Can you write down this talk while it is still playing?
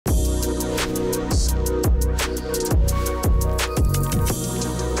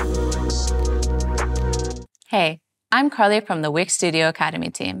I'm Carly from the Wix Studio Academy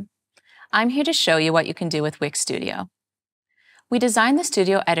team. I'm here to show you what you can do with Wix Studio. We designed the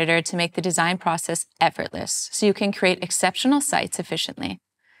Studio editor to make the design process effortless, so you can create exceptional sites efficiently.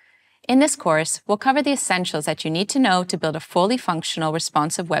 In this course, we'll cover the essentials that you need to know to build a fully functional,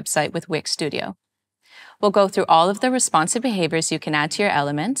 responsive website with Wix Studio. We'll go through all of the responsive behaviors you can add to your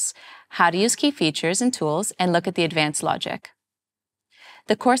elements, how to use key features and tools, and look at the advanced logic.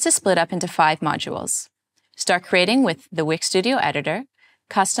 The course is split up into 5 modules. Start creating with the Wix Studio editor,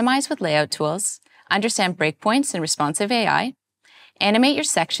 customize with layout tools, understand breakpoints and responsive AI, animate your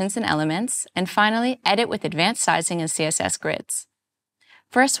sections and elements, and finally, edit with advanced sizing and CSS grids.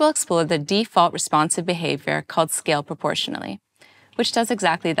 First, we'll explore the default responsive behavior called scale proportionally, which does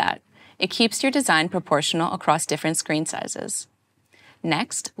exactly that. It keeps your design proportional across different screen sizes.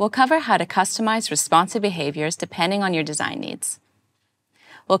 Next, we'll cover how to customize responsive behaviors depending on your design needs.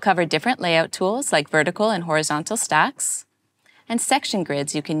 We'll cover different layout tools like vertical and horizontal stacks, and section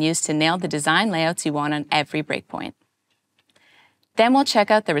grids you can use to nail the design layouts you want on every breakpoint. Then we'll check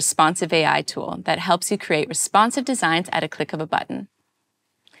out the responsive AI tool that helps you create responsive designs at a click of a button.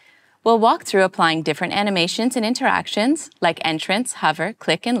 We'll walk through applying different animations and interactions like entrance, hover,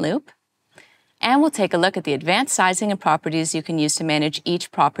 click, and loop. And we'll take a look at the advanced sizing and properties you can use to manage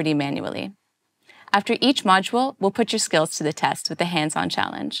each property manually. After each module, we'll put your skills to the test with a hands-on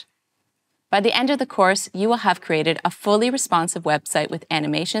challenge. By the end of the course, you will have created a fully responsive website with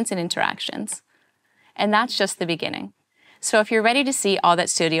animations and interactions. And that's just the beginning. So if you're ready to see all that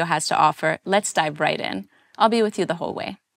Studio has to offer, let's dive right in. I'll be with you the whole way.